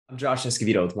I'm Josh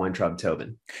Escovedo with Weintraub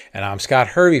Tobin. And I'm Scott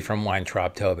Hervey from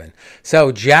Weintraub Tobin.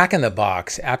 So Jack in the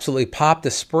Box absolutely popped the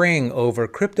spring over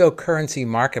cryptocurrency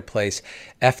marketplace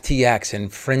FTX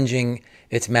infringing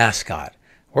its mascot.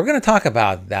 We're going to talk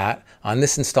about that on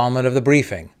this installment of The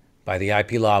Briefing by the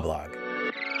IP Law Blog.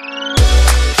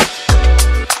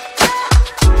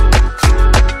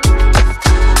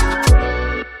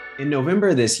 In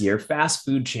November this year, fast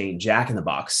food chain Jack in the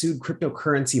Box sued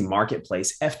cryptocurrency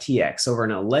marketplace FTX over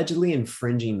an allegedly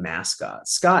infringing mascot.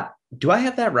 Scott, do I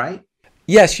have that right?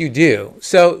 Yes, you do.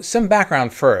 So some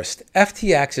background first.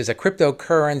 FTX is a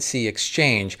cryptocurrency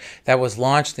exchange that was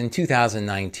launched in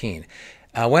 2019.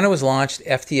 When it was launched,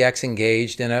 FTX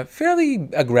engaged in a fairly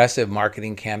aggressive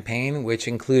marketing campaign, which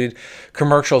included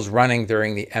commercials running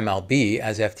during the MLB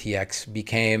as FTX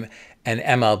became an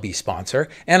MLB sponsor,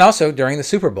 and also during the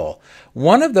Super Bowl.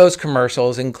 One of those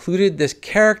commercials included this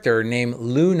character named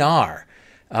Lunar,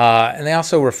 and they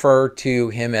also refer to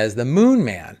him as the Moon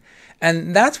Man.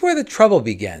 And that's where the trouble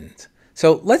begins.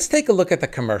 So let's take a look at the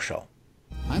commercial.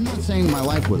 I'm not saying my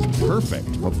life was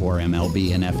perfect before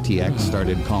MLB and FTX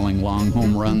started calling long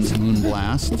home runs moon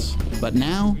blasts, but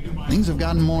now things have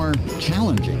gotten more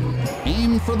challenging.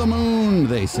 Aim for the moon,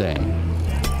 they say.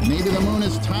 Maybe the moon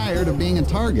is tired of being a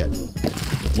target.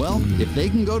 Well, if they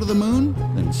can go to the moon,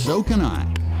 then so can I.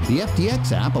 The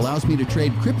FTX app allows me to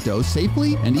trade crypto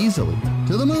safely and easily.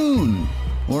 To the moon!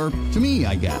 Or to me,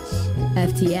 I guess.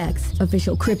 FTX,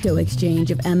 official crypto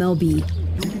exchange of MLB.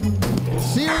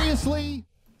 Seriously?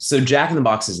 So Jack in the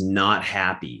Box is not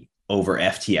happy over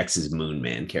FTX's Moon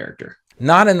Man character.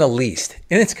 Not in the least.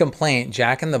 In its complaint,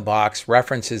 Jack in the Box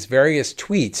references various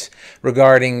tweets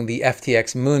regarding the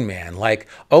FTX Moon Man, like,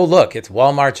 oh look, it's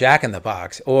Walmart Jack in the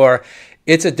Box, or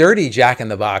it's a dirty Jack in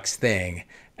the Box thing,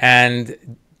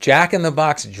 and Jack in the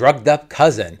Box drugged up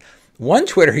cousin. One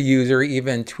Twitter user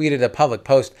even tweeted a public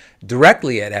post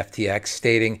directly at FTX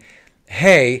stating,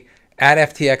 hey,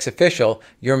 at FTX official,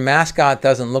 your mascot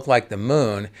doesn't look like the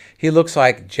moon. He looks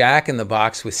like Jack in the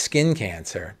Box with skin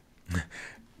cancer.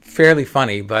 Fairly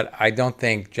funny, but I don't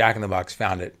think Jack in the Box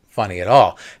found it funny at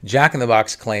all. Jack in the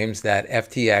Box claims that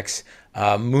FTX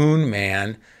Moon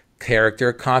Man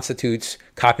character constitutes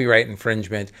copyright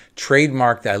infringement,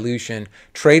 trademark dilution,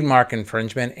 trademark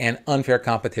infringement, and unfair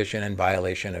competition in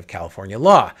violation of California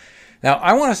law. Now,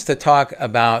 I want us to talk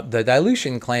about the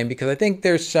dilution claim because I think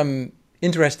there's some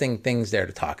interesting things there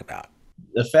to talk about.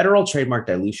 The Federal Trademark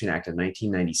Dilution Act of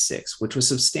 1996, which was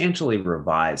substantially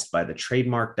revised by the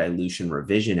Trademark Dilution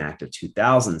Revision Act of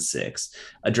 2006,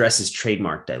 addresses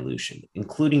trademark dilution,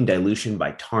 including dilution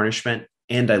by tarnishment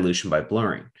and dilution by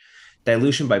blurring.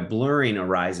 Dilution by blurring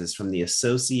arises from the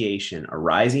association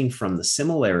arising from the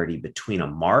similarity between a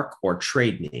mark or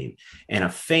trade name and a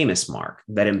famous mark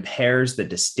that impairs the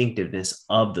distinctiveness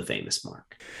of the famous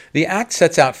mark. The Act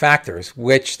sets out factors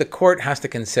which the court has to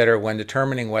consider when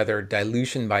determining whether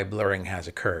dilution by blurring has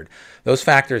occurred. Those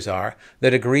factors are the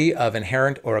degree of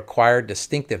inherent or acquired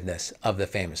distinctiveness of the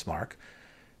famous mark,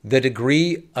 the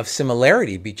degree of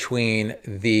similarity between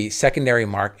the secondary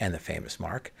mark and the famous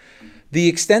mark, the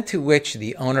extent to which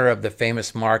the owner of the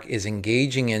famous mark is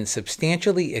engaging in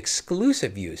substantially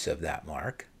exclusive use of that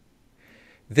mark,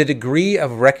 the degree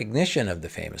of recognition of the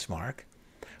famous mark,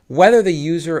 whether the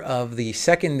user of the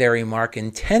secondary mark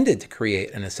intended to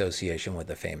create an association with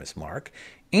the famous mark,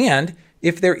 and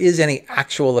if there is any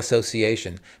actual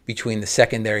association between the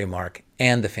secondary mark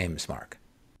and the famous mark.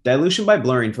 Dilution by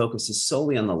blurring focuses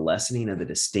solely on the lessening of the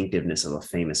distinctiveness of a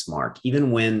famous mark,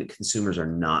 even when consumers are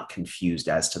not confused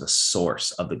as to the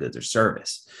source of the goods or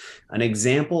service. An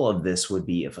example of this would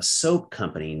be if a soap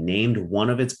company named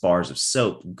one of its bars of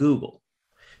soap Google.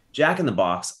 Jack in the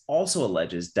Box also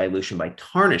alleges dilution by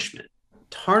tarnishment.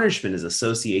 Tarnishment is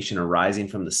association arising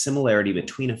from the similarity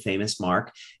between a famous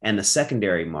mark and the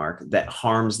secondary mark that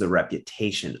harms the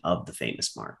reputation of the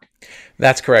famous mark.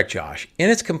 That's correct, Josh. In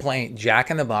its complaint, Jack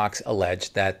in the Box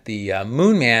alleged that the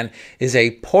Moon Man is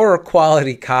a poorer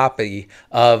quality copy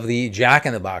of the Jack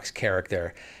in the Box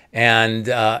character. And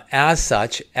as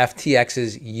such,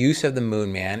 FTX's use of the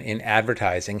Moon Man in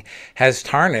advertising has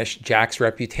tarnished Jack's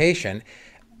reputation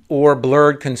or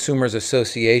blurred consumers'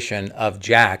 association of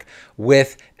Jack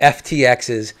with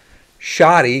FTX's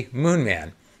shoddy Moon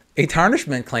Man. A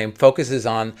tarnishment claim focuses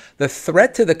on the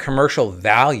threat to the commercial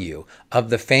value of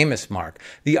the famous mark.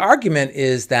 The argument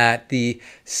is that the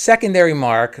secondary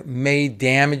mark may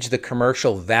damage the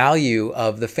commercial value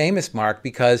of the famous mark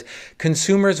because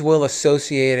consumers will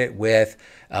associate it with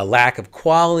a lack of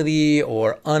quality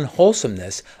or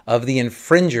unwholesomeness of the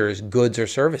infringer's goods or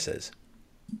services.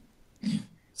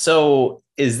 So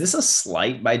Is this a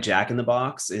slight by Jack in the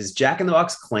Box? Is Jack in the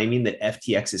Box claiming that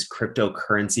FTX's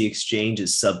cryptocurrency exchange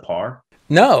is subpar?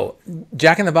 No,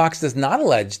 Jack in the Box does not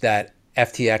allege that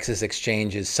FTX's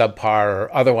exchange is subpar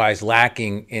or otherwise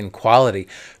lacking in quality.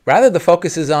 Rather, the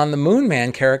focus is on the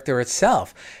Moonman character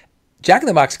itself. Jack in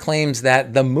the Box claims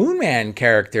that the Moonman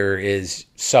character is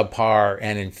subpar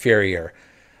and inferior,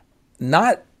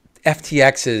 not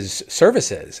FTX's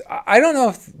services. I don't know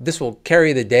if this will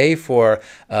carry the day for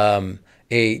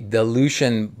a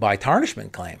dilution by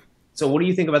tarnishment claim. So what do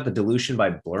you think about the dilution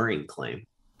by blurring claim?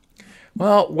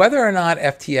 Well, whether or not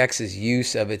FTX's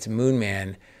use of its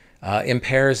Moonman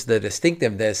impairs the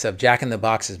distinctiveness of Jack in the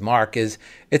Box's mark it's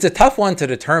a tough one to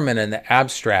determine in the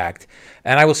abstract.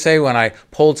 And I will say, when I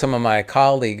polled some of my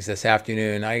colleagues this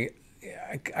afternoon, I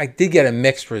did get a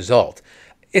mixed result.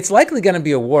 It's likely going to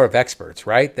be a war of experts,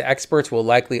 right? The experts will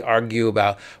likely argue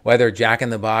about whether Jack in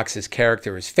the Box's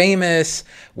character is famous,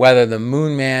 whether the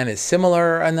Moonman is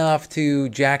similar enough to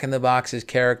Jack in the Box's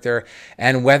character,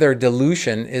 and whether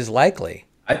dilution is likely.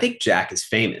 I think Jack is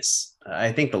famous.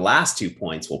 I think the last 2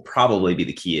 points will probably be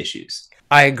the key issues.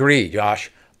 I agree,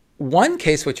 Josh. One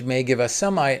case which may give us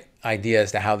some idea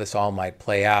as to how this all might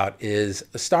play out is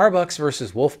Starbucks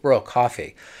versus Wolfboro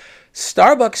Coffee.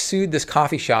 Starbucks sued this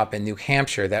coffee shop in New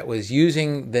Hampshire that was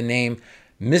using the name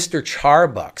Mr.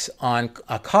 Charbucks on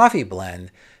a coffee blend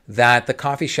that the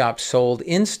coffee shop sold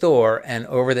in store and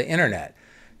over the internet.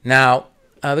 Now,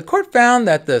 the court found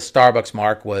that the Starbucks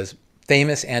mark was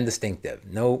famous and distinctive.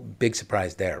 No big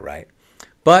surprise there, right?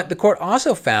 But the court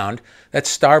also found that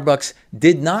Starbucks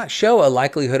did not show a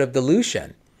likelihood of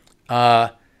dilution.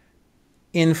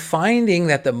 In finding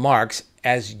that the marks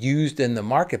as used in the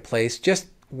marketplace just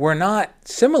were not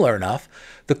similar enough,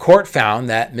 the court found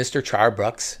that Mr.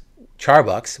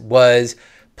 Charbucks was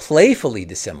playfully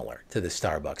dissimilar to the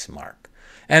Starbucks mark.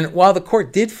 And while the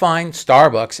court did find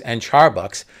Starbucks and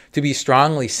Charbucks to be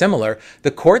strongly similar,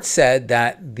 the court said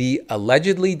that the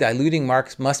allegedly diluting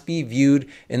marks must be viewed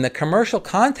in the commercial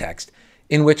context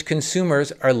in which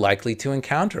consumers are likely to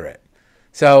encounter it.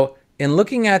 So, in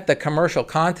looking at the commercial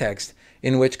context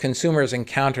in which consumers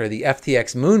encounter the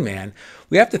FTX Moonman,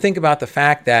 we have to think about the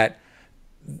fact that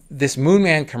this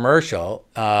Moonman commercial,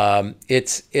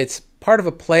 it's part of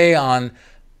a play on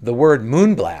the word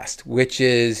moonblast, which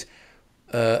is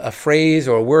a phrase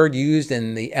or a word used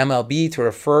in the MLB to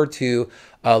refer to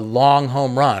a long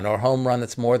home run or home run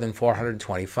that's more than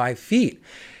 425 feet.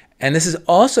 And this is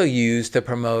also used to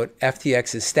promote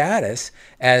FTX's status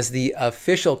as the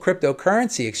official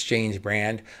cryptocurrency exchange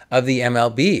brand of the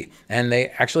MLB. And they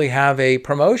actually have a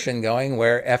promotion going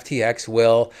where FTX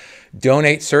will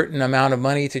donate certain amount of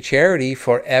money to charity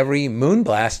for every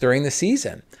moonblast during the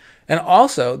season. And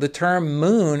also, the term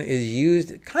moon is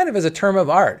used kind of as a term of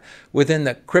art within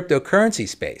the cryptocurrency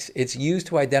space. It's used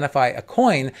to identify a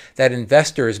coin that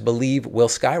investors believe will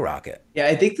skyrocket. Yeah,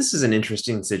 I think this is an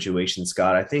interesting situation,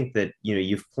 Scott. I think that,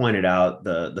 you've pointed out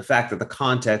the fact that the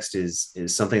context is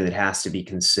something that has to be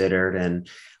considered. And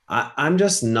I'm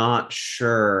just not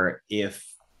sure if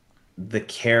the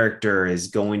character is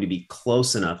going to be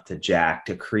close enough to Jack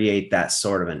to create that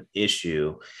sort of an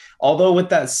issue. Although with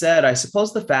that said, I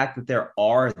suppose the fact that there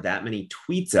are that many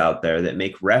tweets out there that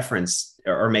make reference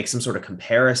or make some sort of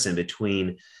comparison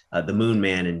between the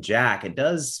Moonman and Jack, it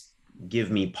does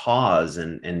give me pause,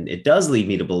 and it does lead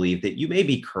me to believe that you may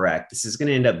be correct. This is going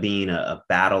to end up being a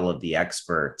battle of the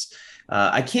experts.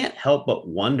 I can't help but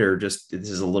wonder, just this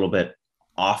is a little bit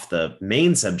off the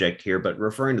main subject here, but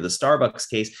referring to the Starbucks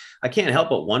case, I can't help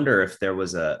but wonder if there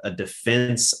was a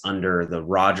defense under the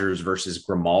Rogers versus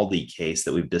Grimaldi case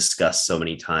that we've discussed so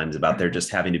many times about there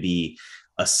just having to be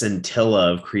a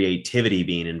scintilla of creativity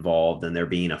being involved and there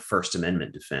being a First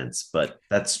Amendment defense. But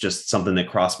that's just something that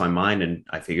crossed my mind, and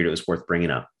I figured it was worth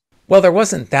bringing up. Well, there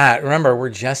wasn't that. Remember, we're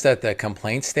just at the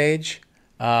complaint stage.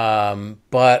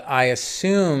 But I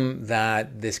assume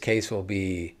that this case will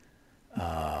be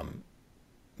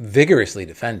vigorously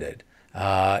defended.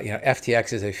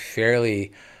 FTX is a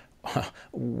fairly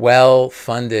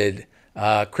well-funded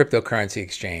cryptocurrency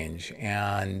exchange,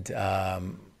 and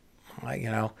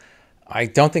I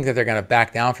don't think that they're going to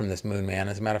back down from this Moonman.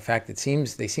 As a matter of fact, they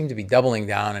seem to be doubling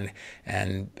down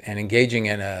and engaging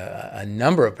in a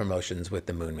number of promotions with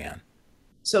the Moonman.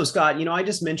 So, Scott, I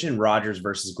just mentioned Rogers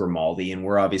versus Grimaldi, and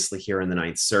we're obviously here in the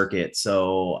Ninth Circuit.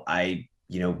 So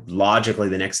logically,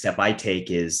 the next step I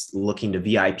take is looking to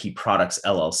VIP Products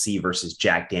LLC versus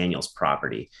Jack Daniels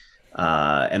property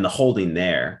and the holding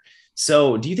there.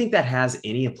 So do you think that has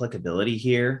any applicability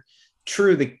here?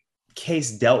 True, the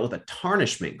case dealt with a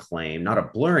tarnishment claim, not a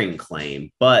blurring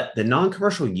claim, but the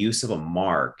non-commercial use of a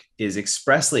mark is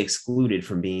expressly excluded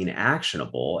from being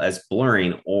actionable as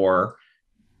blurring or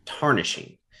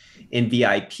tarnishing. In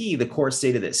VIP, the court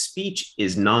stated that speech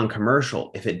is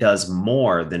non-commercial if it does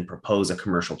more than propose a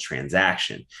commercial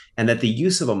transaction, and that the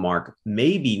use of a mark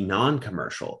may be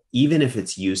non-commercial, even if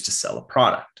it's used to sell a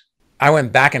product. I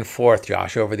went back and forth,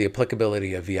 Josh, over the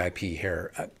applicability of VIP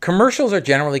here. Commercials are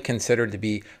generally considered to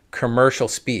be commercial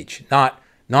speech, not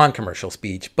non-commercial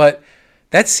speech, but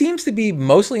that seems to be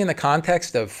mostly in the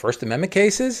context of First Amendment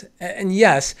cases. And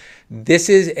yes, this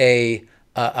is a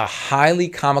highly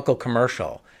comical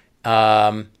commercial.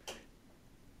 And,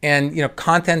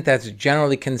 content that's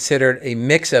generally considered a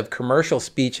mix of commercial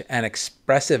speech and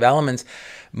expressive elements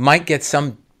might get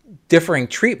some differing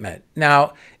treatment.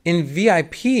 Now, in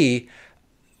VIP,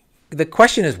 the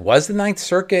question is, was the Ninth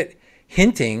Circuit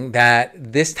hinting that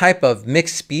this type of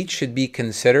mixed speech should be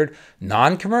considered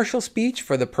non-commercial speech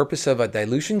for the purpose of a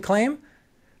dilution claim?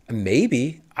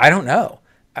 Maybe. I don't know.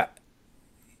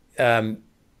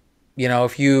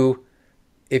 If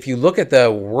you look at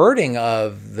the wording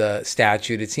of the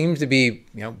statute, it seems to be,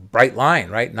 bright line,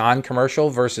 right? Non-commercial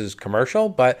versus commercial.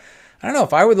 But I don't know,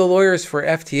 if I were the lawyers for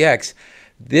FTX,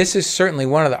 this is certainly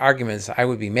one of the arguments I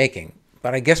would be making.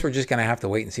 But I guess we're just going to have to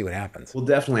wait and see what happens. We'll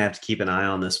definitely have to keep an eye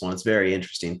on this one. It's very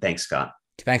interesting. Thanks, Scott.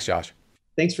 Thanks, Josh.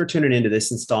 Thanks for tuning into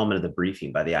this installment of the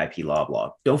briefing by the IP Law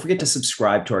Blog. Don't forget to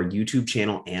subscribe to our YouTube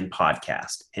channel and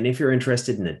podcast. And if you're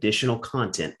interested in additional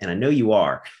content, and I know you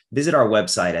are, visit our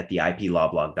website at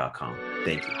theiplawblog.com.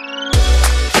 Thank you.